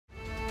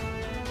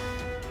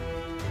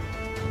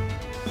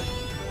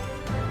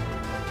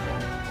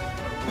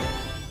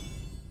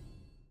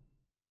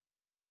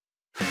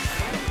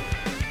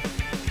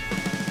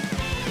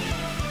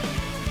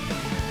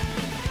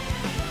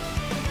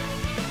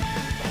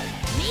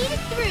made it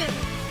through.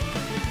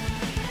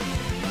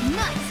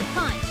 Nice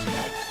punch.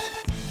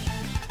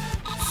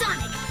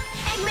 Sonic,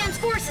 Eggman's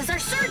forces are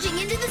surging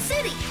into the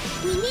city.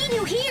 We need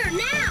you here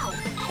now.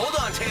 Hold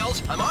on,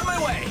 Tails. I'm on my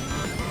way.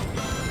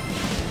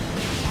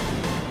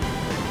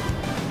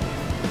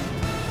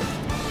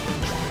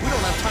 We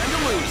don't have time to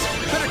lose.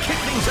 Better kick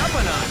things up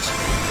a notch.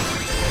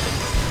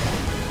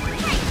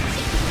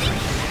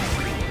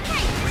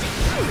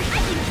 I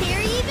can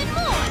carry even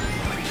more.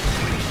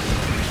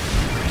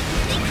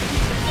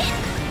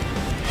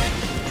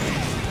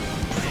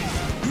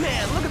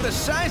 Man, look at the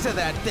size of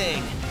that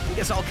thing. I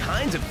guess all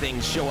kinds of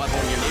things show up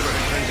when your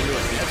neighborhood turns into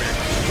a desert.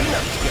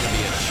 Cleanup's gonna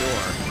be a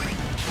chore.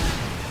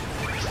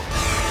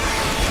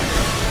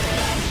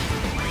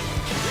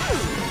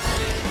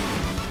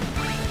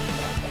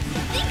 I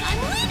think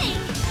I'm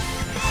winning.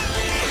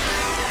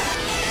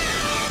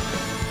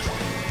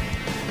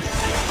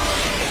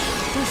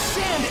 There's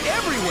sand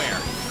everywhere.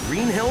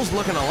 Green Hill's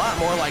looking a lot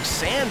more like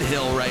Sand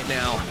Hill right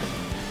now.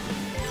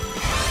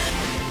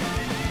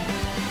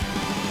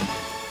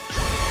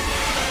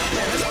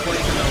 Man, this place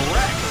is a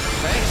wreck.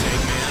 Thanks,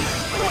 Eggman.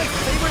 One of my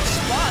favorite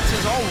spots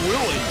is all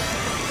ruined.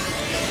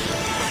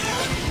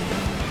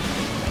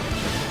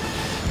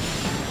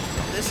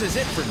 This is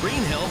it for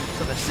Green Hill,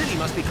 so the city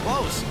must be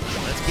close.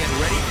 Let's get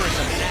ready for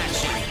some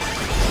action.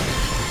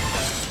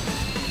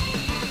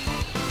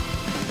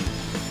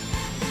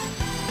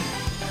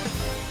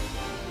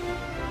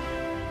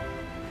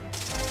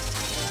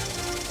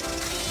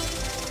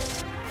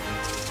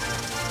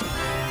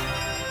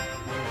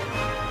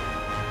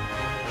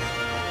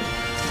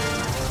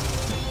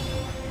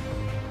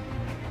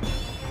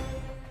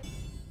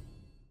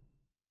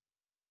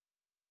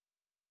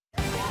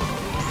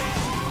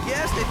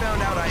 They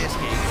found out I escaped.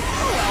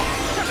 Oh well,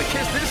 time to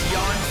kiss this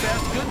yawn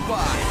fest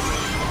goodbye.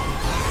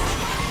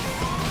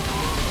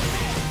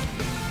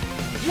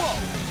 Whoa,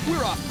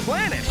 we're off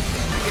planet.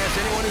 I guess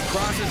anyone who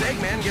crosses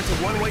Eggman gets a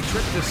one-way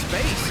trip to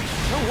space.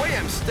 No way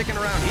I'm sticking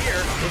around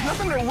here. There's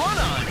nothing to run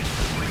on.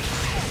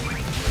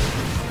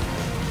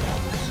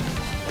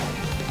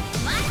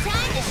 My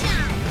time to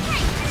shine.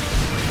 Hey,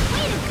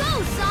 way to go,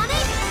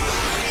 Sonic!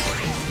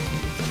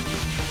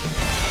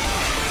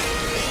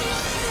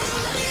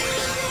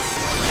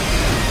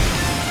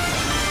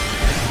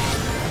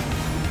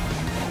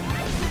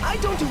 I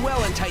don't do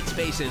well in tight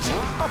spaces.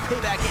 I'll pay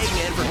back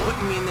Eggman for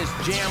putting me in this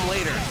jam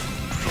later.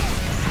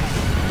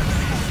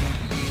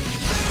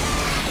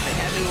 They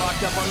had me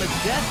locked up on the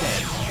death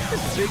edge.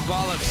 This big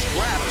ball of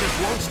scrap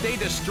just won't stay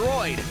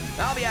destroyed.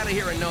 I'll be out of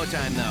here in no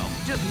time, though.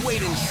 Just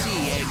wait and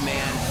see,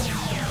 Eggman.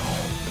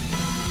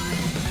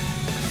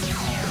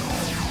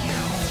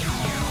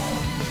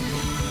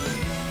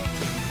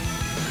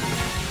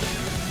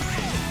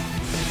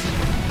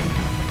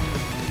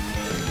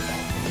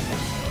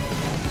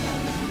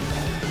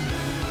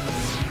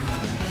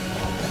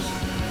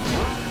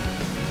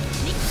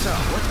 So,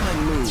 what's my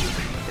move?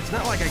 It's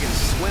not like I can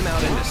swim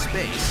out into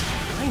space.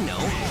 I know.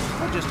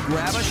 I'll just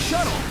grab a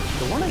shuttle.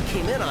 The one I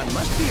came in on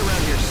must be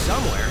around here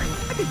somewhere.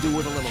 I could do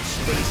with a little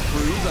space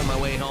cruise on my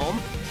way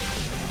home.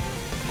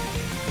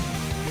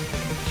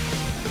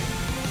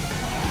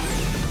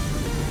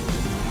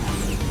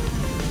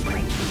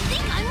 I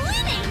think I'm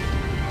winning!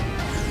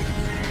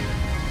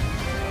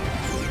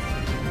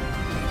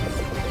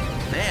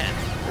 Man,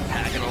 they're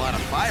packing a lot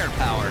of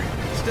firepower.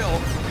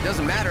 Still, it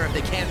doesn't matter if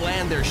they can't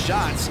land their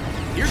shots.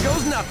 Here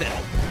goes nothing.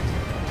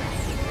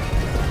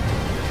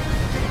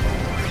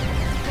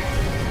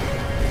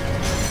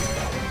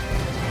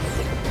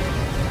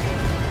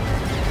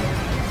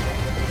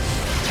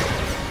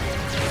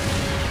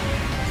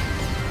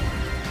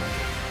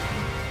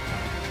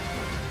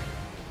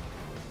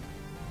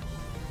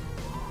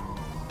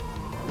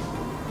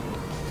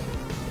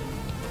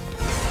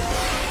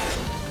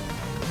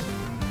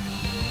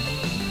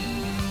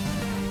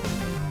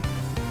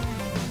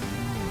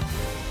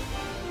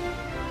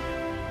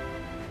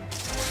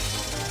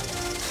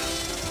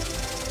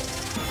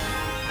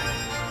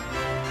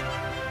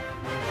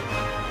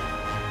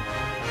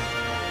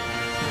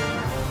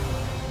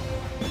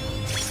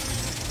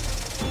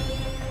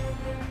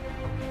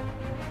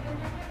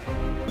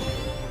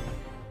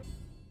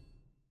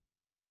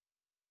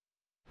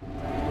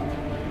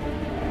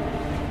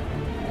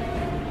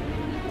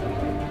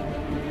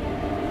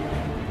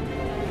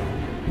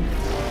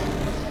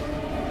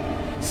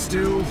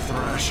 Still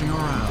thrashing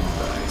around,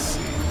 I see.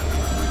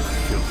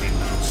 Filthy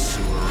little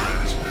sewer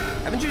rat.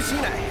 Haven't you seen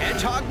a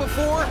hedgehog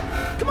before?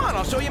 Come on,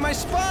 I'll show you my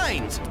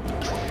spines.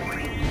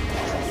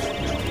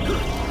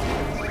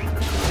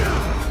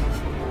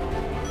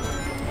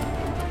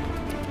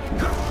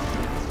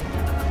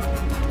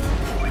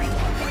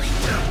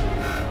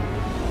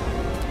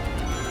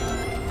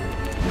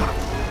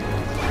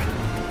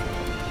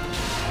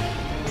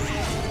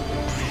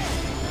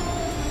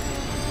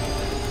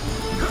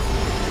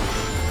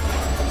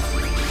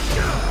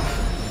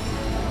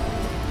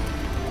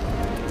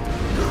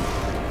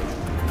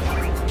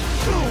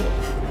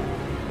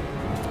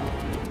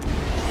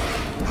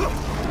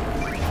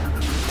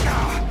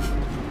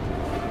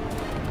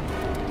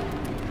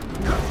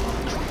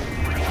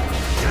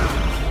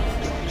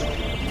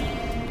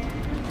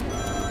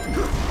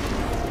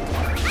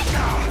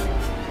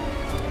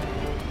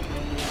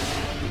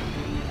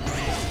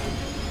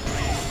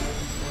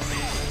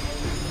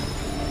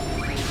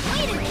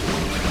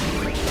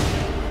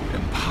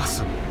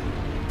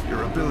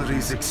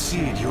 abilities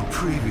exceed your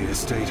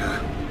previous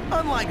data.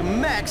 Unlike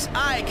mechs,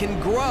 I can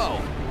grow.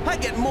 I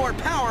get more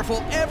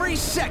powerful every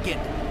second.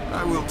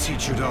 I will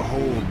teach you to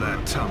hold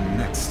that tongue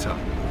next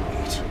time we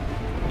meet.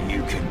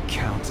 You can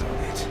count on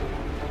it.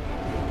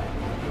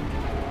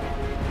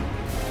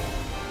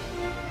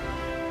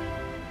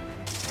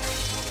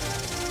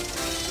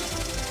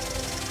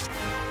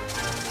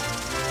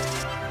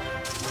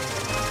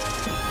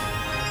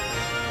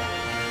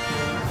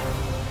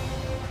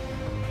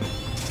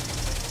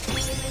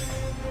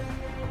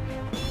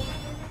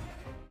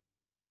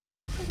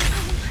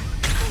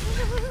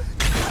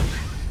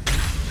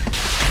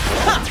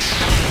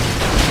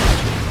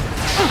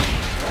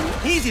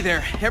 Easy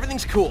there,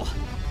 everything's cool.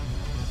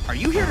 Are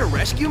you here to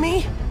rescue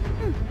me?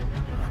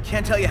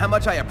 Can't tell you how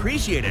much I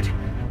appreciate it.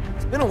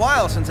 It's been a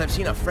while since I've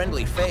seen a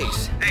friendly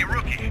face. Hey,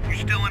 rookie, you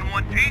still in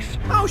one piece?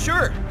 Oh,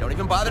 sure. Don't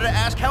even bother to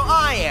ask how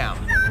I am.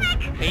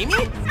 Sonic! Amy?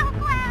 I'm so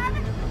glad!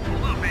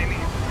 Hold up, Amy.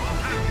 We're all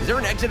set. Is there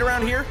an exit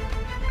around here?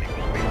 They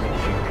won't be for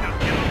long. We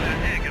gotta get on that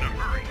egg in a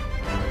hurry.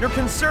 Your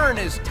concern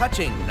is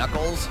touching,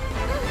 Knuckles.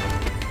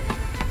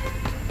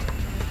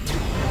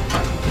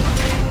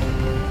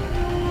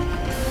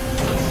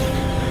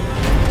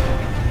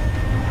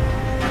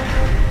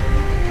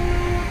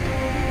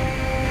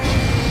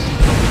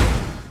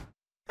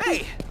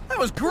 Hey, that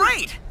was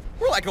great!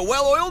 We're like a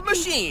well-oiled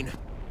machine.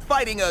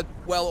 Fighting a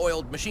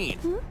well-oiled machine.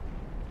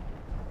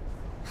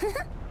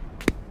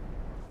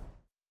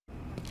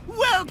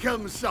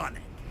 Welcome,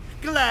 Sonic.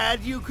 Glad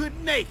you could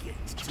make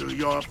it to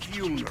your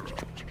funeral.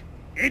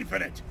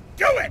 Infinite,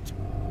 do it!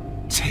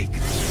 Take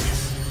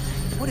this.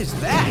 What is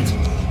that?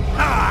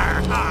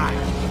 Har, har.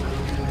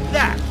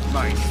 That,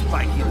 my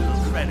spiky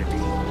little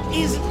trinity,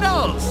 is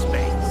null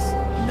space.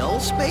 Null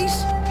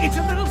space? It's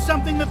a little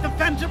something that the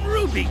Phantom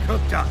Ruby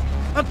cooked up.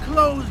 A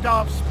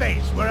closed-off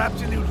space where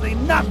absolutely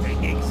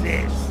nothing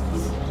exists.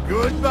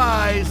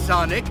 Goodbye,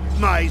 Sonic,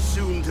 my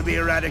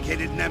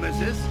soon-to-be-eradicated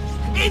nemesis.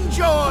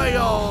 Enjoy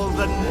all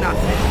the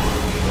nothing.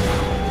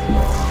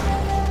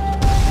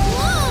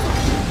 Whoa!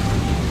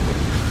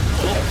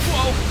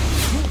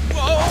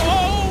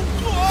 Whoa!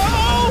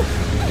 Whoa!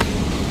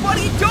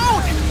 Buddy,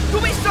 don't!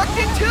 You'll be sucked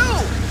in too!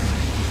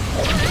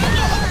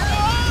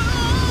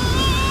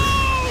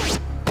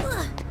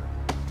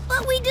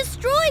 But we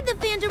destroyed the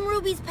Phantom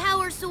Ruby's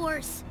power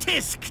source!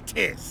 Tisk,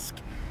 tisk.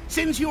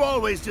 Since you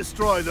always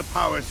destroy the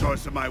power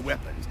source of my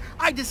weapons,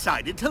 I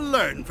decided to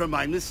learn from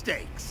my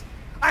mistakes.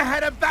 I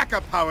had a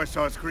backup power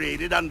source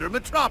created under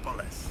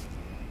Metropolis.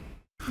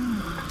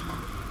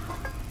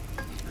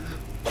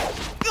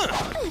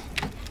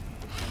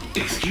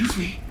 Excuse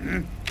me,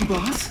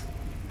 boss?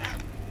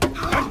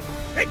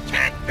 It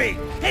can't be!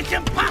 It's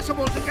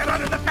impossible to get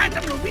under the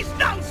Phantom Ruby's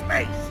null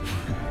space!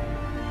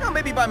 Well,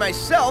 maybe by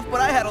myself,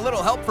 but I had a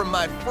little help from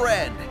my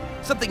friend.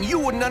 Something you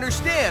wouldn't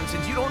understand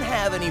since you don't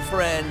have any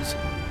friends.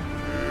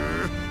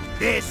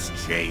 This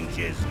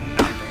changes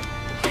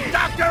nothing.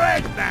 Dr.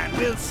 Eggman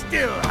will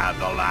still have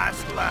the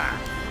last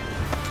laugh.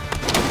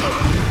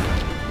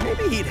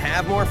 Maybe he'd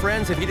have more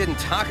friends if he didn't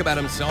talk about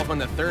himself in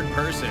the third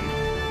person.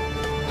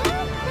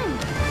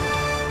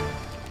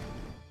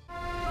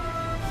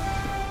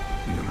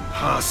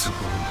 Impossible.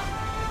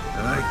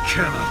 I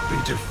cannot be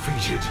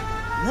defeated.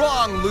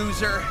 Wrong,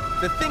 loser.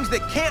 The things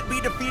that can't be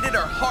defeated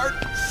are heart,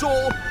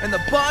 soul, and the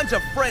bonds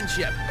of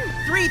friendship.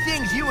 3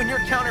 things you and your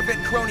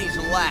counterfeit cronies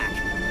lack.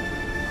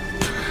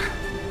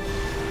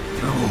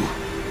 No,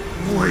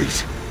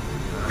 wait.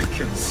 I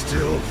can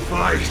still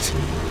fight.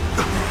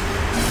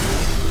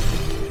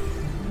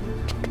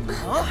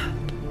 Huh?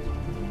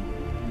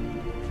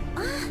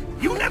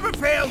 You never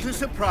fail to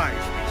surprise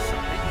me,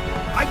 Sonic.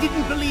 I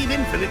didn't believe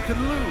Infinite could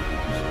lose.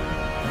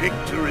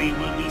 Victory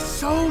will be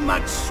so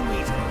much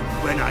sweeter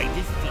when I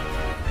defeat you.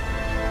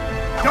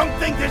 Don't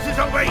think this is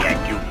over yet,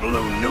 you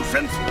blue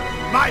nuisance!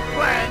 My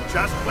plan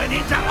just went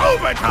into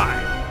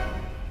overtime!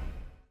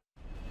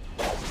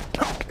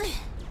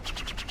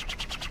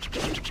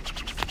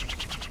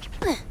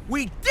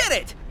 We did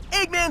it!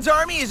 Eggman's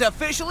army is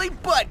officially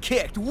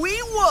butt-kicked.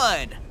 We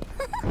won!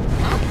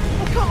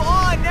 Oh, come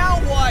on, now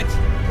what?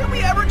 Can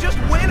we ever just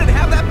win and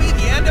have that be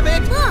the end of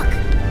it? Look!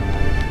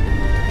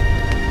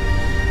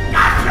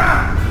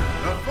 Gotcha!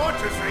 The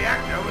fortress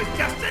reactor was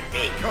just a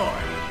decoy.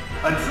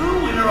 A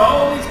true winner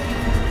always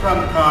keeps his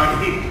trump card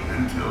hidden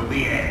until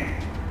the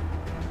end.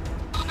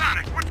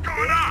 Sonic, what's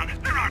going on?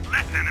 There aren't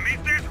less enemies,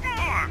 there's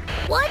more!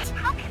 What?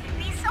 How can it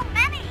be so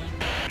many?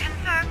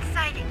 Confirmed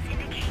sightings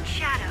indicate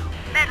Shadow,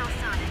 Metal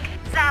Sonic,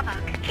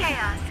 Zavok,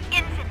 Chaos,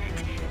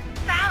 Infinite.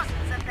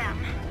 Thousands of them.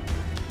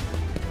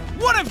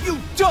 What have you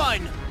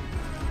done?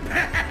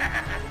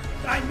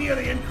 I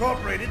merely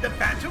incorporated the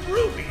Phantom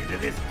Ruby into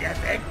this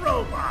Death Egg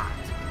robot.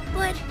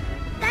 But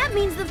that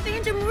means the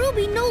Phantom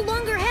Ruby no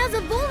longer has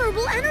a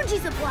vulnerable energy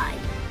supply.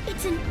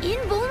 It's an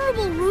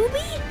invulnerable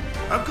ruby?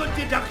 A good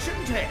deduction,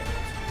 Ted.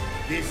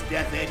 This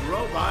Death Egg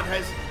robot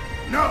has...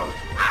 No,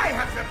 I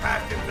have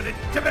surpassed Infinite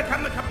to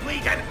become the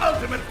complete and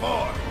ultimate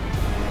form.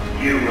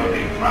 You will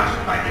be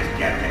crushed by this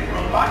Death Egg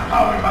robot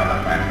powered by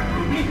the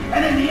Phantom Ruby,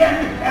 and in the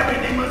end,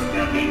 everything will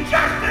still be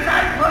just as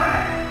I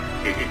planned.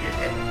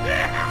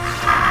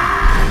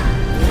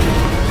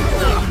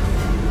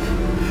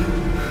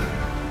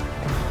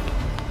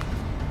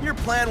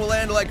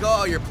 like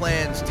all your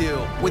plans do,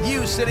 with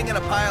you sitting in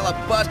a pile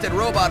of busted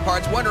robot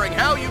parts wondering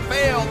how you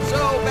failed so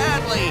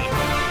badly.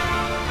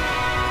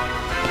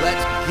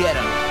 Let's get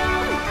him.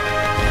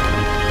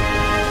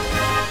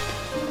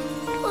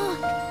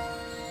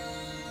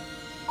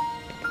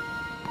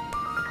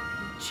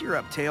 Cheer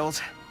up,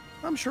 Tails.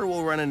 I'm sure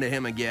we'll run into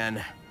him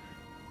again.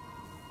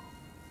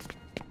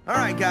 All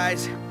right,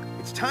 guys.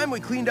 It's time we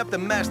cleaned up the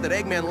mess that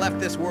Eggman left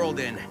this world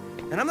in.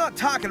 And I'm not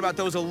talking about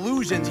those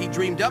illusions he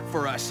dreamed up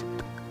for us.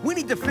 We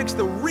need to fix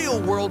the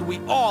real world we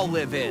all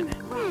live in.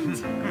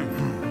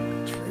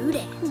 True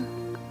that.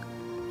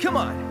 Come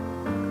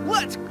on,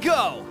 let's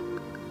go!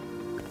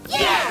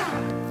 Yeah!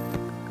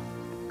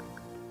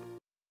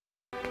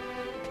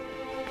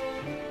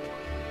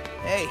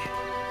 Hey,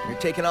 you're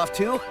taking off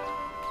too?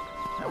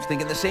 I was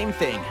thinking the same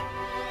thing.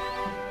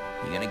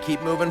 You gonna keep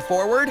moving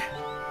forward?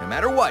 No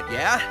matter what,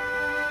 yeah?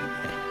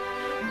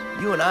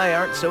 You and I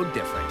aren't so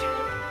different.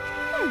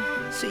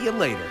 See you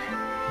later,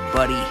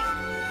 buddy.